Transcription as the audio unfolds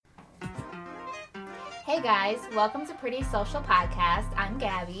Hey guys, welcome to Pretty Social Podcast. I'm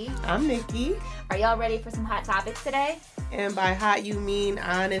Gabby. I'm Nikki. Are y'all ready for some hot topics today? And by hot, you mean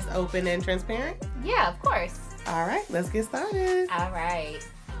honest, open, and transparent? Yeah, of course. All right, let's get started. All right.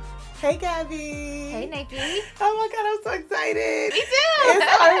 Hey, Gabby. Hey, Nikki. Oh my God, I'm so excited. Me too.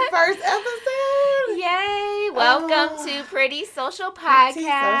 It's our first episode. Yay. Welcome to Pretty Social Podcast. Pretty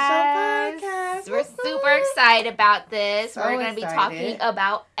Social Podcast. We're super excited about this. So We're going to be talking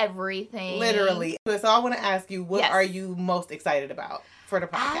about everything. Literally. So I want to ask you, what Yes. are you most excited about for the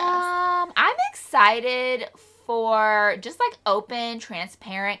podcast? I'm excited for just like open,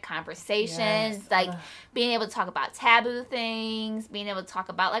 transparent conversations, Yes. like being able to talk about taboo things, being able to talk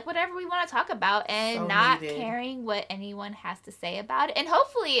about like whatever we want to talk about and So not needed. caring what anyone has to say about it. And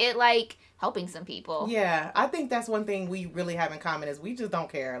hopefully it like helping some people. Yeah, I think that's one thing we really have in common is we just don't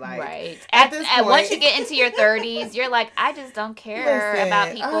care. Like, Right. At this point, once you get into your 30s, you're like, I just don't care Listen,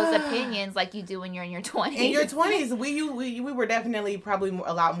 about people's opinions like you do when you're in your 20s. in your 20s, we were definitely probably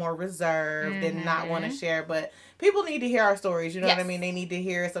a lot more reserved and not want to share, but people need to hear our stories, you know what I Yes. mean? They need to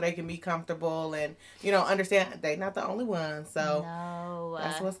hear it so they can be comfortable and, you know, understand they're not the only ones. So No.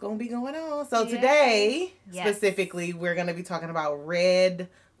 that's what's going to be going on. So Yes. today, Yes. specifically, we're going to be talking about red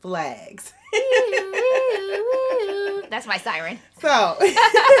flags. That's my siren. So,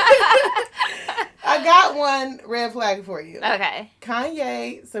 I got one red flag for you. Okay.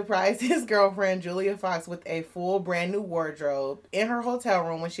 Kanye surprised his girlfriend, Julia Fox, with a full brand new wardrobe in her hotel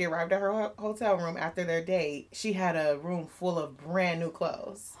room. When she arrived at her hotel room after their date, she had a room full of brand new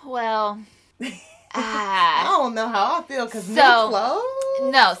clothes. Well, I don't know how I feel because new So-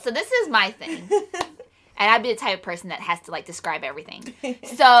 clothes? no. So this is my thing. And I'd be the type of person that has to like describe everything.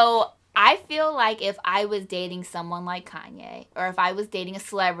 So I feel like if I was dating someone like Kanye or if I was dating a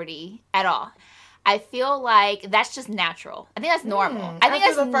celebrity at all, I feel like that's just natural. I think that's normal. I think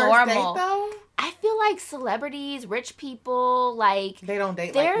After that's the first normal. Date, though, I feel like celebrities, rich people, like they don't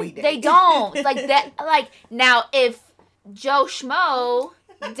date like we date. they don't. Like that like now if Joe Schmo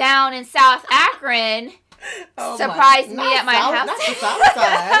down in South Akron Oh surprised me not at my south, house. Not the south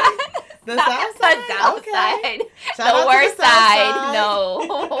side. The south side? The south Okay. side. Shout out The to worst the south side.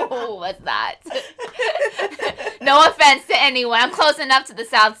 No, what's that? No offense to anyone. I'm close enough to the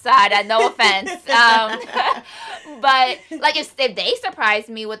south side. No offense. But like if they surprise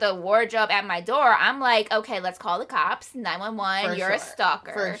me with a wardrobe at my door, I'm like, okay, let's call the cops. 911. For You're sure. a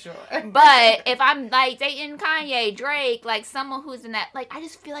stalker. For sure. But if I'm like dating Kanye, Drake, like someone who's in that, like I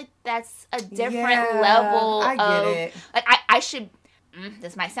just feel like that's a different Yeah, level I get of it. like I should.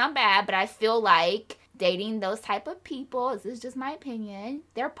 This might sound bad, but I feel like dating those type of people, this is just my opinion,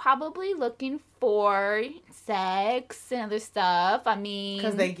 they're probably looking for sex and other stuff. I mean,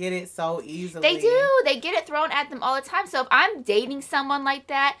 Because they get it so easily. they do. They get it thrown at them all the time. So if I'm dating someone like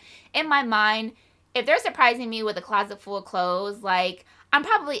that, in my mind, if they're surprising me with a closet full of clothes, like I'm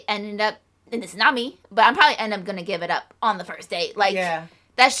probably ending up, and this is not me, but I'm probably end up gonna give it up on the first date. Like, yeah.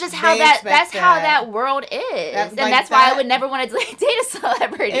 that's just how They that's expect how that. that world is. That's And like that's why I that- would never want to date a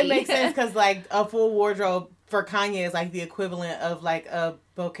celebrity. It makes sense because, like, a full wardrobe for Kanye is, like, the equivalent of, like, a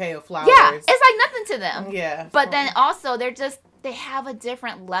bouquet of flowers. Yeah, it's like nothing to them. Yeah. But then also they have a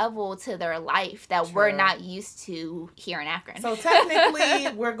different level to their life that we're True. not used to here in Akron. So, technically,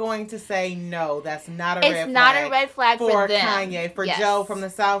 we're going to say no. That's not a red flag. It's not a red flag for them. Kanye. For Yes. Joe from the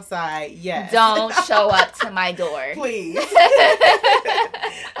South Side, yes. Don't show up to my door. Please.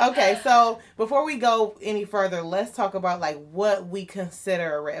 Okay, so before we go any further, let's talk about like what we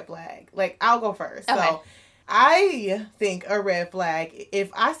consider a red flag. Like, I'll go first. Okay. So I think a red flag, if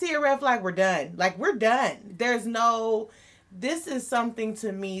I see a red flag, we're done. Like, we're done. This is something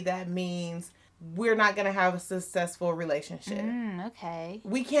to me that means we're not going to have a successful relationship. Okay.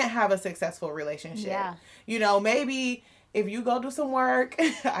 We can't have a successful relationship. Yeah. You know, maybe if you go do some work,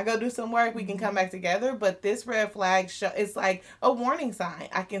 I go do some work, we can come back together. But this red flag it's like a warning sign.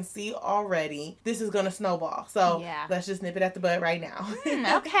 I can see already this is going to snowball. So Yeah. let's just nip it at the bud right now.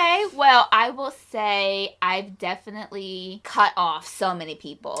 Okay. Well, I will say I've definitely cut off so many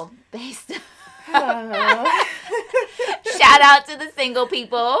people based Shout out to the single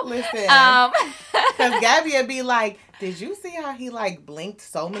people. Listen, Um, because Gabby would be like, did you see how he like blinked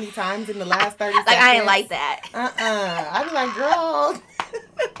so many times in the last 30 seconds? like I ain't like that. I'd be like, girl.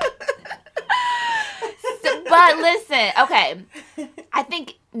 But listen, okay. I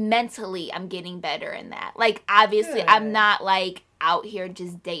think mentally I'm getting better in that. Like, obviously, Good. I'm not like out here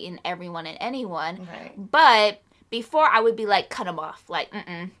just dating everyone and anyone. Right. But before I would be like, cut them off. Like,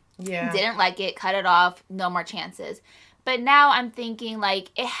 Yeah. didn't like it, cut it off, no more chances. But now I'm thinking,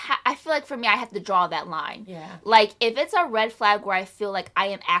 like, I feel like for me, I have to draw that line. Yeah. Like, if it's a red flag where I feel like I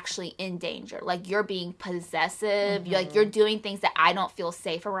am actually in danger, like you're being possessive, you're doing things that I don't feel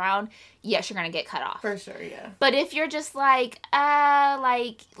safe around, yes, you're going to get cut off. For sure, yeah. But if you're just like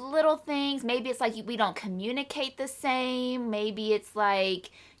little things, maybe it's like we don't communicate the same. Maybe it's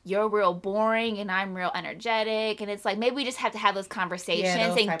like you're real boring and I'm real energetic. And it's like, maybe we just have to have those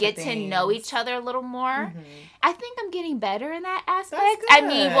conversations and get to know each other a little more. I think I'm getting better in that aspect. I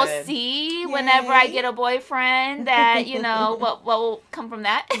mean, we'll see whenever I get a boyfriend that, what will come from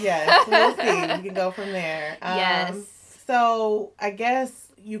that. Yes, we'll see. We can go from there. Yes. So I guess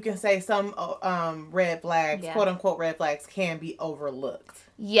you can say some red flags, quote unquote red flags, can be overlooked.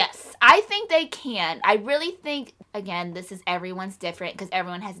 Yes, I think they can. I really think, again, this is everyone's different because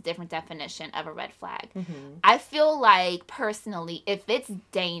everyone has a different definition of a red flag. I feel like, personally, if it's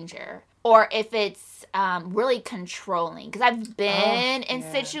danger or if it's really controlling, because I've been in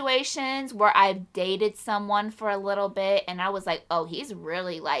situations where I've dated someone for a little bit and I was like, oh, he's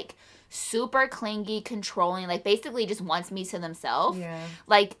really like super clingy, controlling, like basically just wants me to themselves.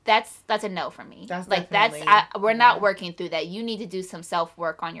 Like that's a no for me. We're not working through that. You need to do some self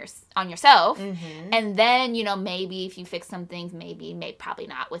work on yourself, and then maybe if you fix some things, probably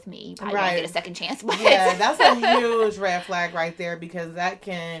not with me. You probably won't get a second chance. But yeah, that's a huge red flag right there because that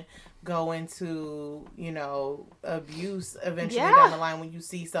can go into abuse eventually down the line when you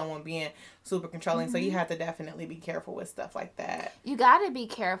see someone being super controlling. So you have to definitely be careful with stuff like that. You got to be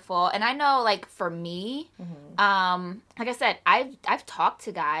careful. And I know, like, for me, like I said, I've talked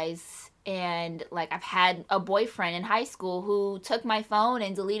to guys and like I've had a boyfriend in high school who took my phone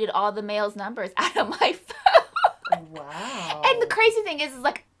and deleted all the male's numbers out of my phone. Wow. And the crazy thing is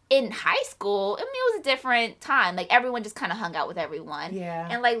like, in high school, I mean, it was a different time. Like, everyone just kind of hung out with everyone. Yeah.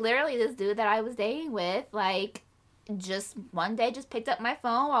 And, like, literally this dude that I was dating with, like, just one day just picked up my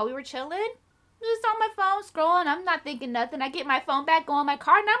phone while we were chilling. Just on my phone, scrolling. I'm not thinking nothing. I get my phone back, go in my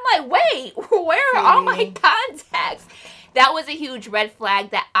car, and I'm like, wait, where are all my contacts? That was a huge red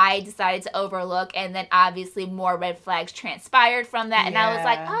flag that I decided to overlook, and then obviously more red flags transpired from that, and I was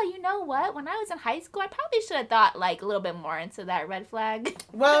like, oh, you know what? When I was in high school, I probably should have thought, like, a little bit more into that red flag.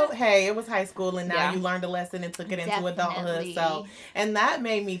 Well, hey, it was high school, and now you learned a lesson and took it into adulthood, so, and that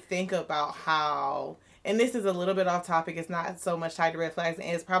made me think about how, and this is a little bit off topic, it's not so much tied to red flags,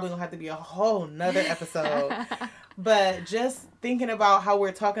 and it's probably going to have to be a whole nother episode. But just thinking about how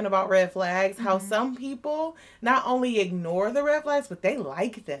we're talking about red flags, how some people not only ignore the red flags, but they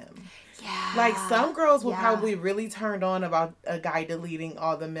like them. Yeah. Like, some girls will probably really turned on about a guy deleting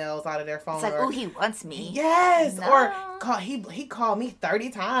all the males out of their phone. It's like, oh, he wants me. Yes. No. Or he called me 30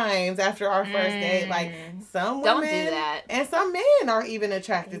 times after our first date. Like, some women. Don't do that. And some men are even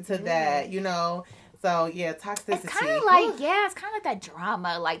attracted to that, So, yeah, toxicity. It's kind of like, it's kind of like that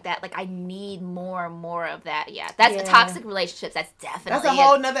drama, like that. Like, I need more and more of that. Yeah, that's toxic relationships. That's definitely a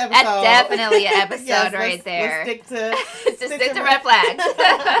whole nother episode. That's definitely an episode right there. Let's stick to red flags.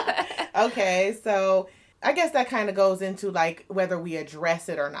 Okay, so I guess that kind of goes into, like, whether we address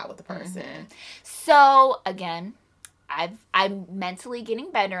it or not with the person. So, again, I'm mentally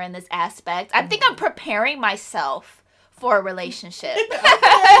getting better in this aspect. I think I'm preparing myself for a relationship.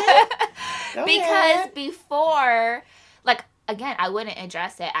 Because before, like, again, I wouldn't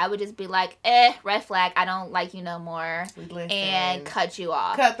address it. I would just be like, red flag, I don't like you no more. And cut you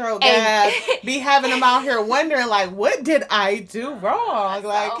off. Cutthroat guys be having them out here wondering, like, what did I do wrong?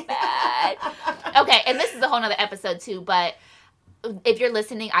 Like, so bad. Okay, and this is a whole nother episode too, but if you're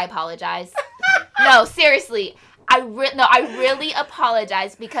listening, I apologize. No, seriously. I really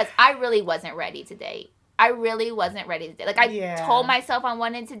apologize because I really wasn't ready to date. I really wasn't ready to date. Like, I told myself I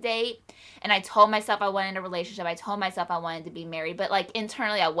wanted to date, and I told myself I wanted a relationship. I told myself I wanted to be married, but, like,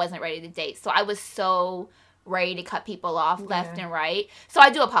 internally I wasn't ready to date. So I was so ready to cut people off left and right. So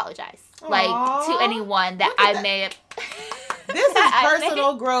I do apologize. Aww. Like, to anyone that I may have... This is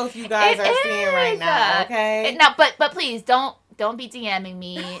personal growth you guys are seeing right now, okay? No, but please, don't be DMing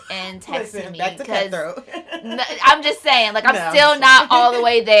me and texting me because I'm just saying, like, I'm still not all the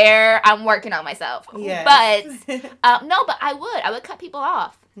way there. I'm working on myself. Yes. But I would cut people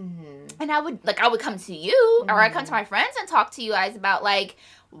off. And I would come to you or I'd come to my friends and talk to you guys about, like,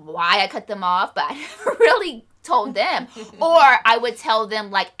 why I cut them off, but I never really told them. Or I would tell them,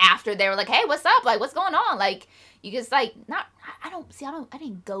 like, after they were like, hey, what's up? Like, what's going on? Like, you just, like, I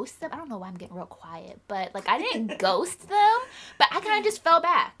didn't ghost them. I don't know why I'm getting real quiet, but, like, I didn't ghost them, but I kind of just fell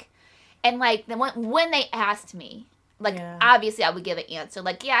back. And, like, then when they asked me, like, obviously I would give an answer,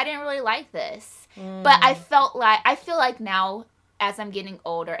 like, I didn't really like this. But I feel like now, as I'm getting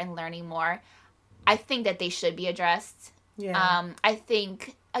older and learning more, I think that they should be addressed. Yeah. I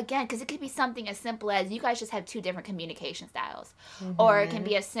think, again, because it could be something as simple as you guys just have two different communication styles. Or it can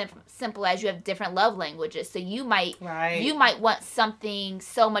be as simple as you have different love languages. So you might want something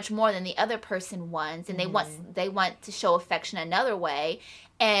so much more than the other person wants, and they want to show affection another way.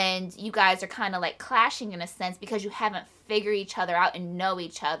 And you guys are kind of like clashing in a sense because you haven't figured each other out and know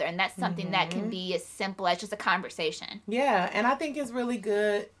each other. And that's something that can be as simple as just a conversation. Yeah, and I think it's really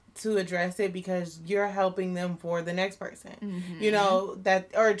good to address it because you're helping them for the next person. You know, that,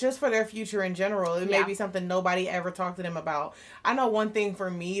 or just for their future in general. It may be something nobody ever talked to them about. I know one thing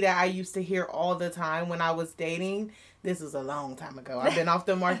for me that I used to hear all the time when I was dating. This was a long time ago. I've been off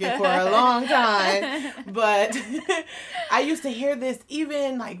the market for a long time. But I used to hear this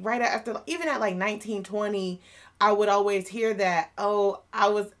even like right after, even at like 19, 20, I would always hear that, I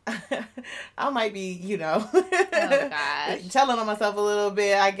might be, you know, telling on myself a little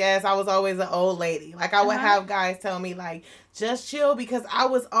bit, I guess. I was always an old lady. Like, I would have guys tell me, like, just chill, because I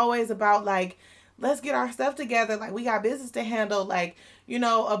was always about, like, let's get our stuff together. Like, we got business to handle, like, you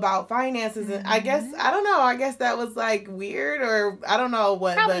know, about finances. And I guess, I don't know, I guess that was, like, weird, or I don't know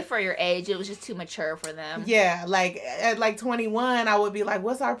what. Probably for your age, it was just too mature for them. Yeah, like, at, like, 21, I would be like,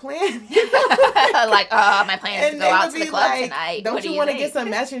 what's our plan? Like, my plan is to go out to the club tonight. Don't you want to get some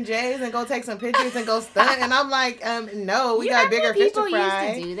matching J's and go take some pictures and go stunt? And I'm like, no, we got bigger fish to fry. People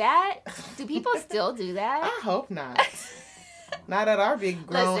used to do that. Do people still do that? I hope not. Not at our big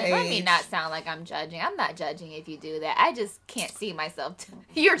grown age. Let me not sound like I'm judging. I'm not judging if you do that. I just can't see myself.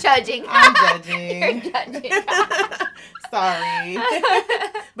 You're judging. I'm judging. You're judging. Sorry.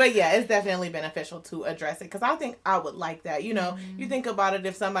 But yeah, it's definitely beneficial to address it, because I think I would like that. You know, you think about it,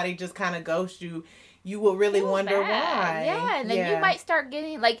 if somebody just kind of ghosts you, you will really wonder why. Yeah, and then you might start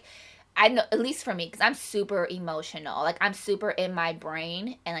getting, like, I know, at least for me, because I'm super emotional. Like, I'm super in my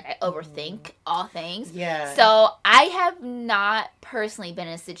brain, and, like, I overthink all things. Yeah. So, I have not personally been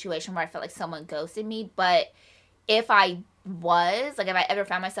in a situation where I felt like someone ghosted me, but if I was, like, if I ever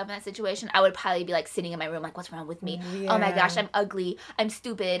found myself in that situation, I would probably be, like, sitting in my room, like, what's wrong with me? Yeah. Oh, my gosh, I'm ugly. I'm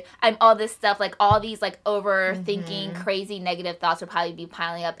stupid. I'm all this stuff. Like, all these, like, overthinking, crazy, negative thoughts would probably be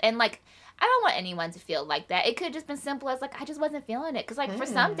piling up. And, like, I don't want anyone to feel like that. It could have just been simple as, like, I just wasn't feeling it. Because, like, for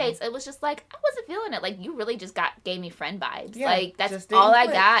some dates, it was just, like, I wasn't feeling it. Like, you really just gave me friend vibes. Yeah, like, that's all I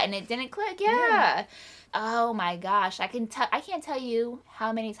got, and it didn't click. Yeah. Oh, my gosh. I can't tell you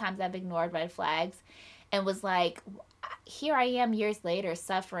how many times I've ignored red flags and was like, here I am years later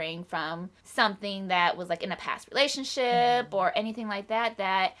suffering from something that was, like, in a past relationship or anything like that,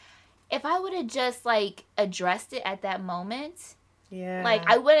 that if I would have just, like, addressed it at that moment... Yeah. Like,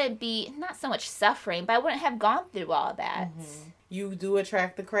 I wouldn't be, not so much suffering, but I wouldn't have gone through all that. You do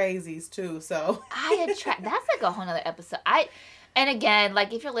attract the crazies, too, so. That's like a whole nother episode. And again,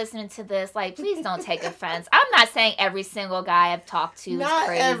 like, if you're listening to this, like, please don't take offense. I'm not saying every single guy I've talked to is crazy. Not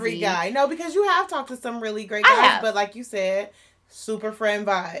every guy. No, because you have talked to some really great guys, but like you said, super friend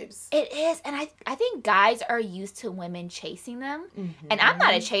vibes. It is. And I think guys are used to women chasing them. And I'm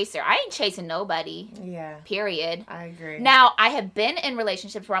not a chaser. I ain't chasing nobody. Yeah. Period. I agree. Now, I have been in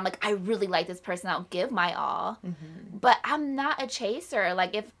relationships where I'm like, I really like this person. I'll give my all. But I'm not a chaser.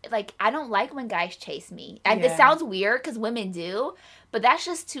 Like, I don't like when guys chase me. And it sounds weird because women do. But that's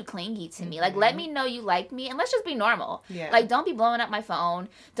just too clingy to me. Like, let me know you like me, and let's just be normal. Yeah. Like, don't be blowing up my phone.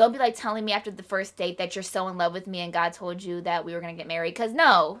 Don't be, like, telling me after the first date that you're so in love with me and God told you that we were going to get married. Because,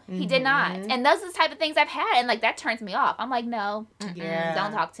 no, he did not. And those are the type of things I've had, and, like, that turns me off. I'm like, no,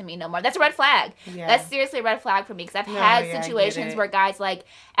 don't talk to me no more. That's a red flag. Yeah. That's seriously a red flag for me, because I've had situations where guys, like,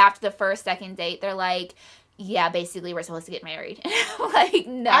 after the first, second date, they're like... Yeah, basically, we're supposed to get married. Like,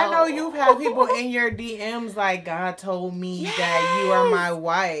 no. I know you've had people in your DMs like, God told me that you are my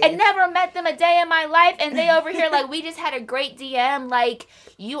wife. And never met them a day in my life. And they over here like, we just had a great DM. Like,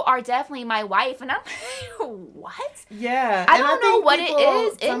 you are definitely my wife. And I'm like, what? Yeah. I don't know what it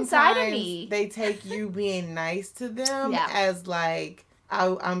is inside of me. They take you being nice to them as like...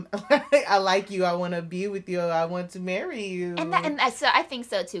 I'm I like you. I want to be with you. I want to marry you. And so I think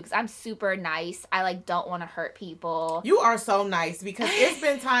so too, because I'm super nice. I like don't want to hurt people. You are so nice, because it's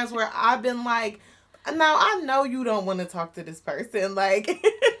been times where I've been like, now I know you don't want to talk to this person. Like, I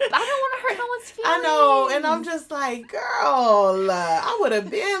don't want to hurt no one's feelings. I know, and I'm just like, girl, I would have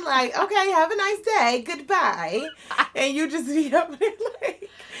been like, okay, have a nice day, goodbye, and you just be up there like.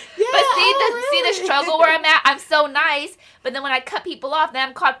 Yeah, but see the struggle where I'm at. I'm so nice, but then when I cut people off, then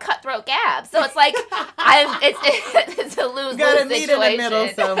I'm called cutthroat Gab. So it's like it's a lose-lose situation. Gotta meet in the middle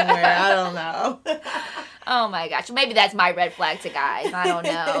somewhere. I don't know. Oh my gosh. Maybe that's my red flag to guys. I don't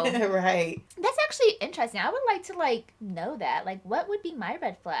know. Right. That's actually interesting. I would like to know that. What would be my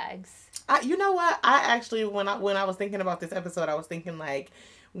red flags? You know what? I actually when I was thinking about this episode, I was thinking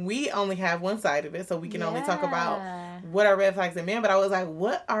we only have one side of it, so we can only talk about what are red flags in men. But I was like,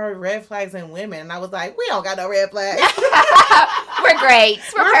 what are red flags in women? And I was like, we don't got no red flags. We're great.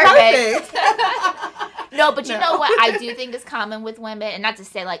 We're perfect. No, but you know what I do think is common with women, and not to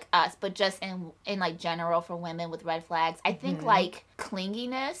say us, but just in general for women with red flags. I think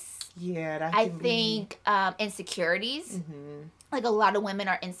clinginess. Yeah, I think insecurities. A lot of women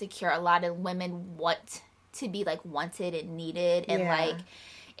are insecure. A lot of women want to be wanted and needed, and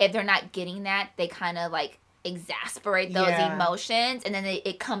if they're not getting that, they kind of exasperate those emotions, and then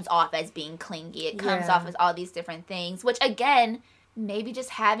it comes off as being clingy. It comes off as all these different things, which again, maybe just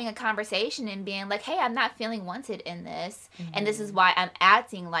having a conversation and being like, hey, I'm not feeling wanted in this, and this is why I'm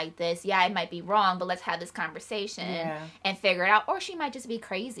acting like this. Yeah, I might be wrong, but let's have this conversation and figure it out. Or she might just be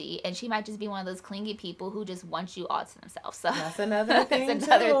crazy, and she might just be one of those clingy people who just want you all to themselves. So that's another thing. That's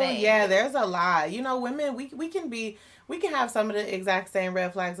another thing. Yeah, there's a lot. Women, we can have some of the exact same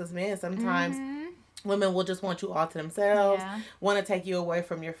red flags as men. Sometimes women will just want you all to themselves, want to take you away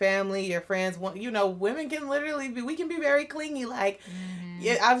from your family, your friends. Women can literally we can be very clingy.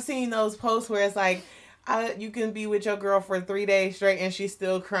 I've seen those posts where it's you can be with your girl for 3 days straight and she's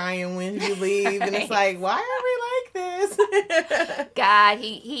still crying when you leave. And it's why are we like this? God,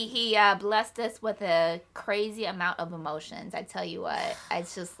 he blessed us with a crazy amount of emotions. I tell you what,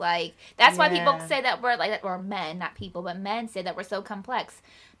 it's just that's why people say that we're or men, not people, but men say that we're so complex.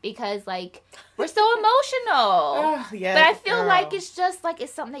 Because we're so emotional. But I feel it's just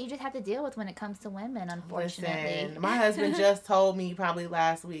it's something that you just have to deal with when it comes to women, unfortunately. Listen, my husband just told me probably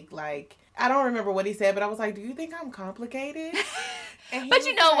last week, I don't remember what he said, but I was like, do you think I'm complicated? But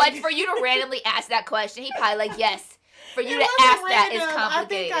you know what? For you to randomly ask that question, he probably yes. For you to ask that is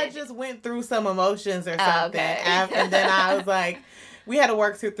complicated. I think I just went through some emotions or something. And then I was we had to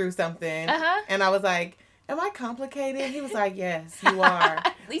work through something. And I was like, am I complicated? He was like, yes, you are.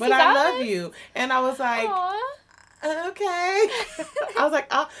 But I love you. And I was like, okay. I was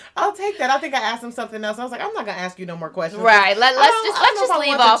like, I'll take that. I think I asked him something else. I was like, I'm not going to ask you no more questions. Right. Let's just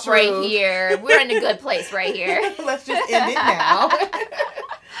leave off right here. We're in a good place right here. Let's just end it now.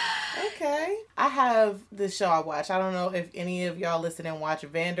 Okay. I have this show I watch. I don't know if any of y'all listen and watch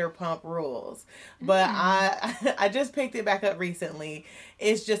Vanderpump Rules, but I just picked it back up recently.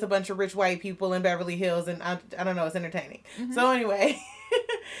 It's just a bunch of rich white people in Beverly Hills, and I don't know, it's entertaining. So anyway,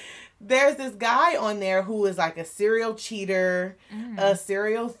 there's this guy on there who is a serial cheater, a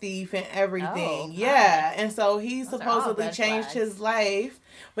serial thief, and everything. And so he supposedly changed his life.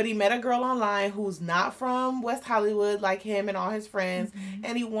 But he met a girl online who's not from West Hollywood like him and all his friends.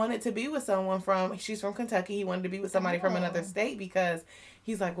 And he wanted to be with someone she's from Kentucky. He wanted to be with somebody from another state because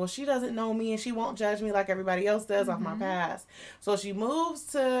he's like, well, she doesn't know me and she won't judge me like everybody else does off my past. So she moves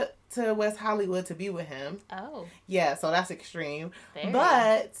to West Hollywood to be with him. Oh. Yeah, so that's extreme. Very.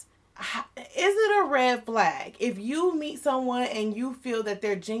 But is it a red flag if you meet someone and you feel that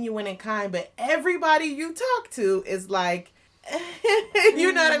they're genuine and kind, but everybody you talk to is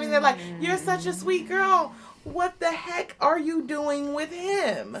you know what I mean? They're you're such a sweet girl. What the heck are you doing with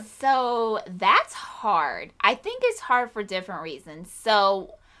him? So that's hard. I think it's hard for different reasons.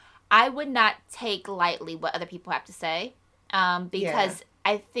 So I would not take lightly what other people have to say because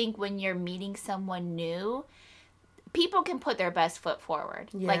I think when you're meeting someone new, people can put their best foot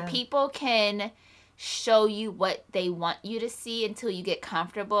forward. People can show you what they want you to see until you get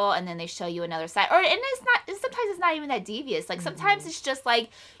comfortable, and then they show you another side. Sometimes it's not even that devious. Sometimes it's just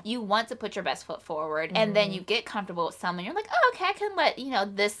you want to put your best foot forward, and then you get comfortable with someone. You're like, oh, okay, I can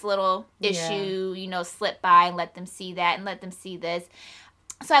let this little issue slip by and let them see that and let them see this.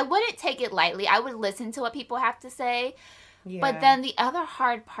 So I wouldn't take it lightly. I would listen to what people have to say. Yeah. But then the other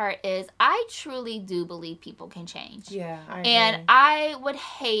hard part is I truly do believe people can change. Yeah, and I would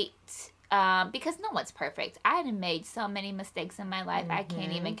hate because no one's perfect. I had made so many mistakes in my life, I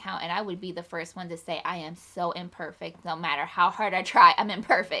can't even count, and I would be the first one to say I am so imperfect. No matter how hard I try, I'm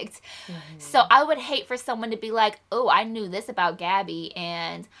imperfect. So I would hate for someone to be like, oh, I knew this about Gabby,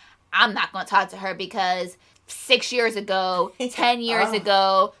 and I'm not going to talk to her because 6 years ago, 10 years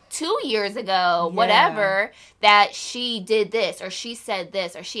ago, 2 years ago, whatever, that she did this, or she said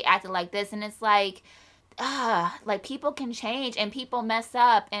this, or she acted like this, and it's people can change and people mess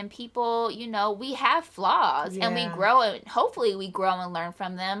up and people, we have flaws and we grow, and hopefully we grow and learn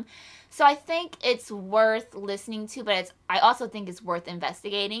from them. So I think it's worth listening to, but I also think it's worth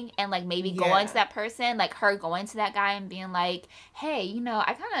investigating and maybe going to that person, her going to that guy and being like, hey,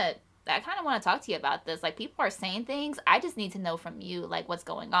 I kind of want to talk to you about this. Like, people are saying things. I just need to know from you, like, what's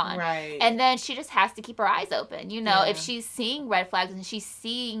going on. Right. And then she just has to keep her eyes open. You know, if she's seeing red flags and she's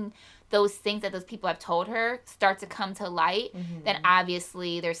seeing those things that those people have told her start to come to light, then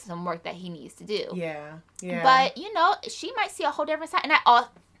obviously there's some work that he needs to do. Yeah. Yeah. But, you know, she might see a whole different side. And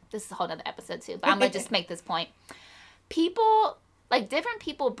this is a whole other episode, too. But I'm going to just make this point. People... Like, different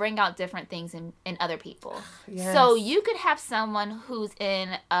people bring out different things in other people. Yes. So you could have someone who's in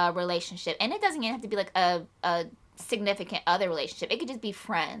a relationship, and it doesn't even have to be like a significant other relationship. It could just be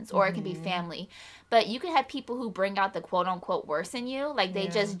friends, or it could be family. But you could have people who bring out the quote-unquote worst in you. Like, they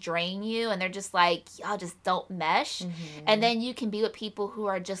just drain you, and they're just like, y'all just don't mesh. And then you can be with people who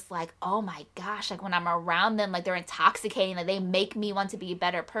are just like, oh my gosh, like, when I'm around them, like, they're intoxicating. Like, they make me want to be a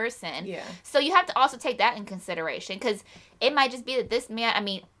better person. Yeah. So you have to also take that in consideration, because it might just be that this man, I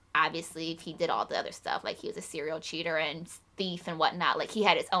mean, obviously, if he did all the other stuff, like, he was a serial cheater and thief and whatnot, like, he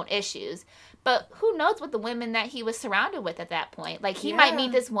had his own issues. But who knows what the women that he was surrounded with at that point. Like, he might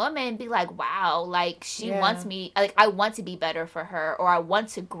meet this woman and be like, wow, like, she wants me, like, I want to be better for her, or I want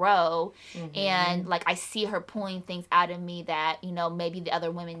to grow, and, like, I see her pulling things out of me that, you know, maybe the other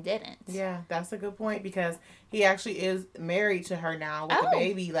women didn't. Yeah, that's a good point, because he actually is married to her now with a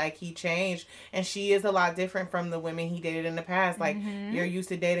baby. Like, he changed, and she is a lot different from the women he dated in the past. Like, you're used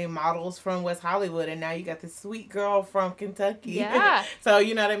to dating models from West Hollywood, and now you got this sweet girl from Kentucky. Yeah. So,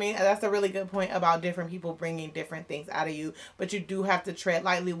 you know what I mean? That's a really good point about different people bringing different things out of you, but you do have to tread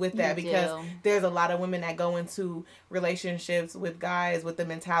lightly with that, because there's a lot of women that go into relationships with guys with the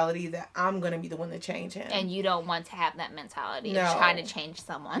mentality that I'm going to be the one to change him. And you don't want to have that mentality of trying to change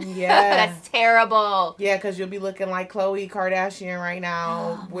someone. Yeah. That's terrible. Yeah, because you'll be looking like Khloe Kardashian right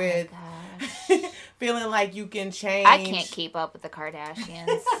now with feeling like you can change. I can't keep up with the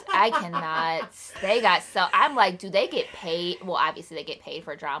Kardashians. I cannot. They got so... I'm like, do they get paid? Well, obviously they get paid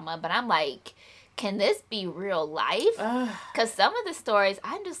for drama, but I'm like, can this be real life? Because some of the stories,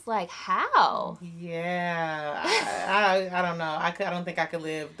 I'm just like, how? Yeah. I don't know. I don't think I could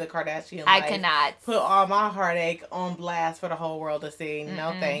live the Kardashian life. I cannot. Put all my heartache on blast for the whole world to see.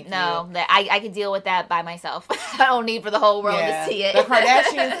 No, thank you. No, I can deal with that by myself. I don't need for the whole world to see it. The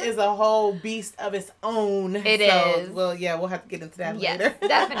Kardashians is a whole beast of its own. It is. Well, yeah, we'll have to get into that later. Yes,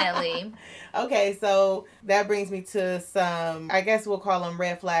 definitely. Okay, so that brings me to some, I guess we'll call them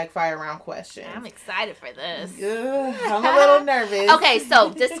red flag fire round questions. I'm excited for this. I'm a little nervous. Okay,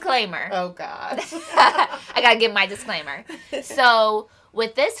 so disclaimer. Oh, gosh. I got to give my disclaimer. So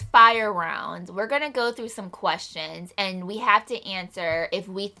with this fire round, we're going to go through some questions, and we have to answer if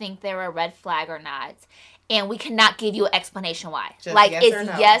we think they're a red flag or not. And we cannot give you an explanation why. Just like, yes it's or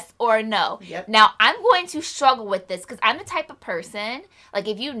no. yes or no. Yep. Now, I'm going to struggle with this because I'm the type of person, like,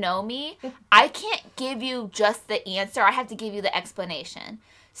 if you know me, I can't give you just the answer. I have to give you the explanation.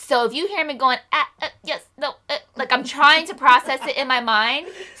 So if you hear me going, yes, no, like, I'm trying to process it in my mind.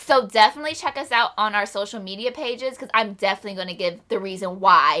 So definitely check us out on our social media pages, because I'm definitely going to give the reason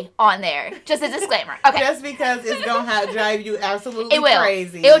why on there. Just a disclaimer. Okay. Just because it's going to drive you absolutely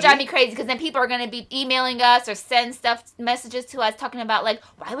crazy. It will drive me crazy, because then people are going to be emailing us or send messages to us talking about, like,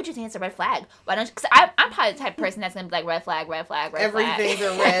 why would you think it's a red flag? Why don't you? Because I'm probably the type of person that's going to be like, red flag, red flag, red flag. Everything's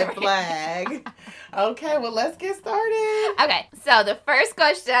a red flag. Okay, well, let's get started. Okay, so the first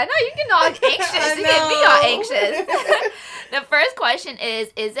question, I know you get all anxious. You get me all anxious. The first question is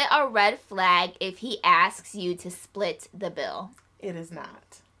it a red flag if he asks you to split the bill? It is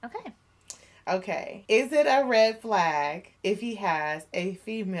not. Okay. Okay. Is it a red flag if he has a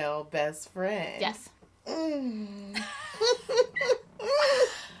female best friend? Yes.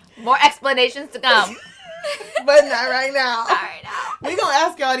 More explanations to come. But not right now. All right, now. We're going to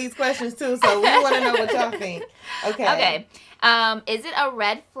ask y'all these questions, too, so we want to know what y'all think. Okay. Is it a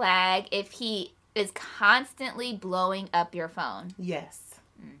red flag if he is constantly blowing up your phone? Yes.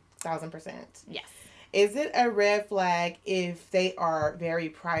 1,000%. Yes. Is it a red flag if they are very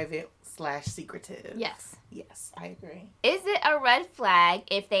private/secretive? Yes. Yes, I agree. Is it a red flag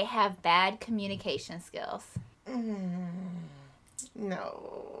if they have bad communication skills?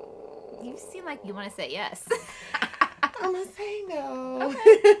 No. You seem like you want to say yes. I'm going to say no.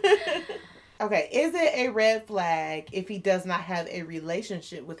 Okay, is it a red flag if he does not have a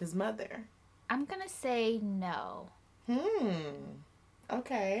relationship with his mother? I'm going to say no.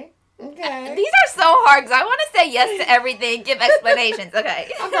 Okay. These are so hard because I want to say yes to everything, give explanations.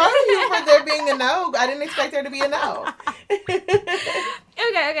 Okay. I'm proud of you for there being a no. I didn't expect there to be a no.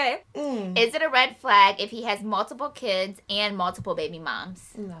 Okay. Is it a red flag if he has multiple kids and multiple baby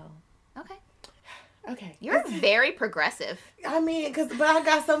moms? No. Okay. You're very progressive. I mean, but I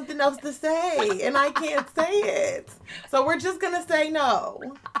got something else to say, and I can't say it. So we're just going to say no.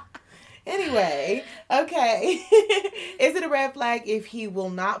 Anyway, okay. Is it a red flag if he will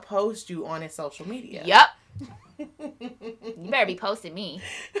not post you on his social media? Yep. You better be posting me.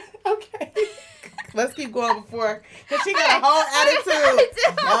 Okay. Let's keep going before, because she got a whole attitude.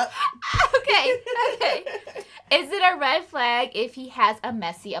 Yep. Okay. Is it a red flag if he has a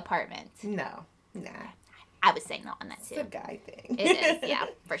messy apartment? No. Nah. I would say no on that too. It's a guy thing. It is, yeah,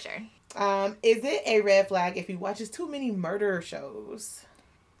 for sure. Is it a red flag if he watches too many murder shows?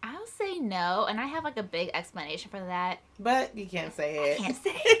 I'll say no, and I have like a big explanation for that. But you can't say it. I can't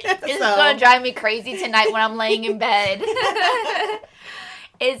say it. It's going to drive me crazy tonight when I'm laying in bed.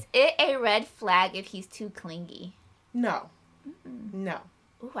 Is it a red flag if he's too clingy? No. No.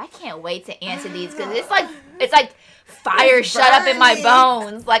 Ooh, I can't wait to answer these because it's like fire shut up in my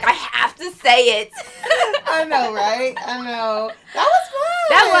bones. Like, I have to say it. I know, right? I know. That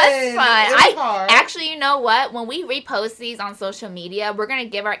was fun. Actually, you know what? When we repost these on social media, we're going to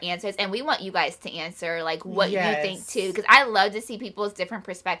give our answers, and we want you guys to answer, like, what you think, too. Because I love to see people's different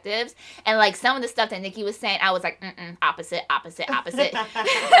perspectives. And, like, some of the stuff that Nikki was saying, I was like, opposite. So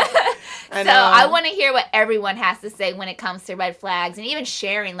I want to hear what everyone has to say when it comes to red flags, and even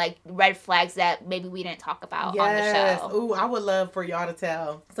sharing, like, red flags that maybe we didn't talk about on the show. Ooh, I would love for y'all to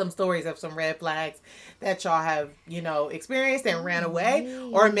tell some stories of some red flags that y'all have, experienced and ran away.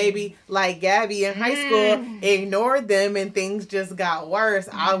 Or maybe, like Gabby in high school, ignored them and things just got worse.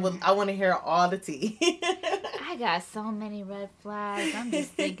 I want to hear all the tea. I got so many red flags. I'm just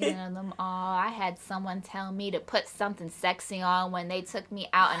thinking of them all. I had someone tell me to put something sexy on when they took me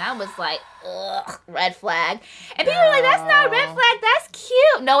out, and I was like, ugh, red flag. And people are like, that's not a red flag. That's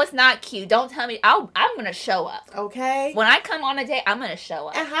cute. No, it's not cute. Don't tell me. I'm going to show up. Okay. When I come on a date, I'm going to show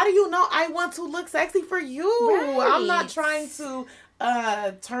up. And how do you know I want to look sexy for you? Right. I'm not trying to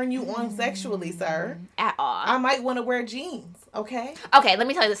turn you on sexually, sir. At all. I might want to wear jeans, okay? Okay, let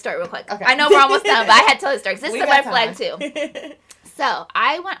me tell you the story real quick. Okay. I know we're almost done, but I had to tell the story because this is a red flag too. So,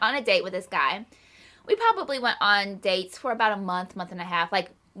 I went on a date with this guy. We probably went on dates for about a month and a half.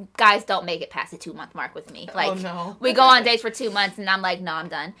 Like, guys don't make it past the 2-month mark with me. Like, we go on dates for 2 months and I'm like, no, I'm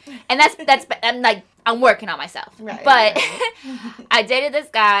done. And that's I'm like, I'm working on myself. Right, but I dated this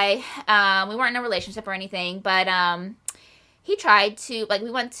guy. We weren't in a relationship or anything, but he tried to, like,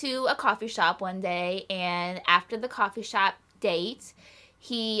 we went to a coffee shop one day, and after the coffee shop date,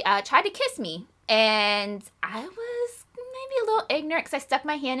 he tried to kiss me, and I was maybe a little ignorant because I stuck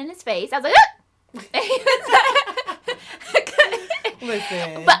my hand in his face. I was like,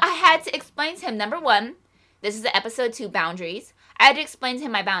 Listen. But I had to explain to him, number one, this is the episode 2, boundaries. I had to explain to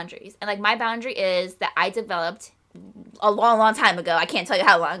him my boundaries. And, like, my boundary is that I developed a long, long time ago. I can't tell you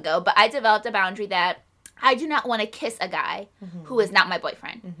how long ago, but I developed a boundary that I do not want to kiss a guy who is not my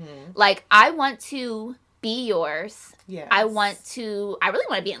boyfriend. Like, I want to be yours. Yes. I really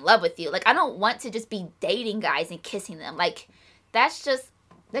want to be in love with you. Like, I don't want to just be dating guys and kissing them. Like, that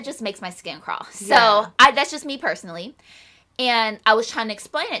just makes my skin crawl. So, that's just me personally. And I was trying to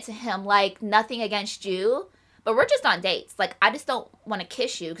explain it to him, like, nothing against you, but we're just on dates. Like, I just don't want to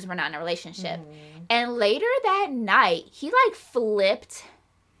kiss you because we're not in a relationship. And later that night, he, like, flipped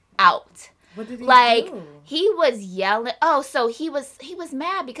out. What did he do? He was yelling. Oh, so he was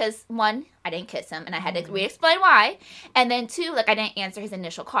mad because, one, I didn't kiss him, and I had to re-explain why. And then, two, like, I didn't answer his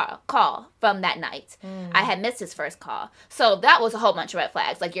initial call from that night. I had missed his first call. So that was a whole bunch of red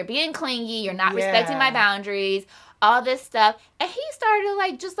flags. Like, you're being clingy. You're not respecting my boundaries. All this stuff. And he started,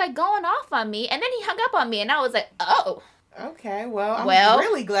 like, just, like, going off on me. And then he hung up on me, and I was like, oh. Okay, well, I'm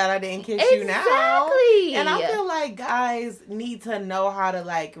really glad I didn't kiss you now. Exactly. And I feel like guys need to know how to,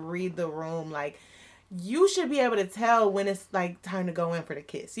 like, read the room. Like, you should be able to tell when it's, like, time to go in for the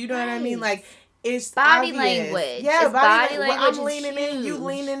kiss. You know what I mean? Like, it's body obvious. Language. Yeah, it's body language. I'm leaning in, you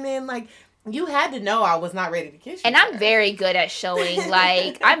leaning in. Like, you had to know I was not ready to kiss you. And I'm very good at showing,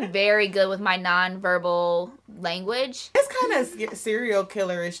 like, I'm very good with my nonverbal language. It's kind of serial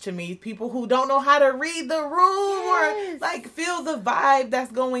killer-ish to me. People who don't know how to read the room or, like, feel the vibe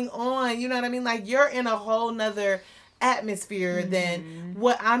that's going on. You know what I mean? Like, you're in a whole nother atmosphere than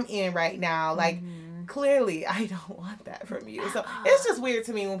what I'm in right now. Like, clearly, I don't want that from you. So, it's just weird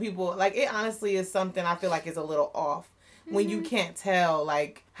to me when people, like, it honestly is something I feel like is a little off. When you can't tell,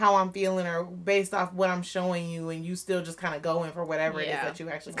 like, how I'm feeling or based off what I'm showing you, and you still just kind of go in for whatever it is that you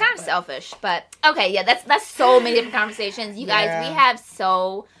actually want. It's kind of selfish, but okay, that's so many different conversations. You guys, we have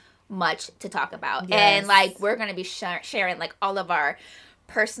so much to talk about. And, like, we're going to be sharing, like, all of our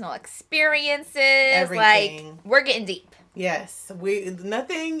personal experiences. Everything. Like, we're getting deep. Yes.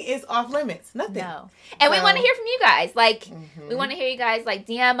 Nothing is off limits. Nothing. No. And we want to hear from you guys. Like, we want to hear you guys, like,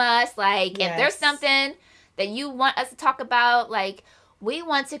 DM us. Like, if there's something that you want us to talk about, like, We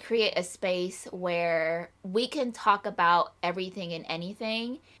want to create a space where we can talk about everything and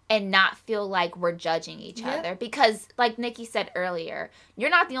anything and not feel like we're judging each other. Because, like Nikki said earlier, you're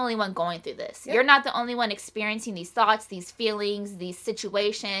not the only one going through this. You're not the only one experiencing these thoughts, these feelings, these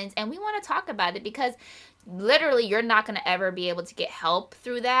situations. And we want to talk about it because literally you're not going to ever be able to get help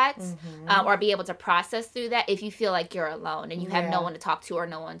through that or be able to process through that if you feel like you're alone and you have no one to talk to or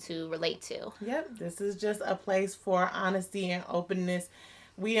no one to relate to. This is just a place for honesty and openness.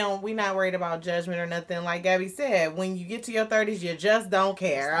 We not worried about judgment or nothing. Like Gabby said, when you get to your 30s, you just don't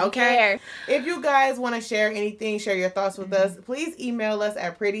care. Okay. If you guys want to share anything, share your thoughts with us, please email us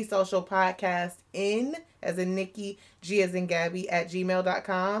at prettysocialpodcastin, as in Nikki, G as in Gabby,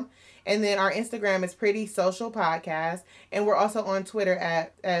 @gmail.com. And then our Instagram is Pretty Social Podcast. And we're also on Twitter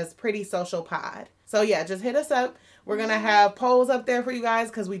as Pretty Social Pod. So yeah, just hit us up. We're going to have polls up there for you guys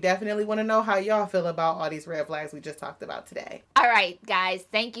because we definitely want to know how y'all feel about all these red flags we just talked about today. All right, guys.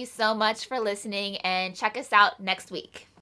 Thank you so much for listening and check us out next week.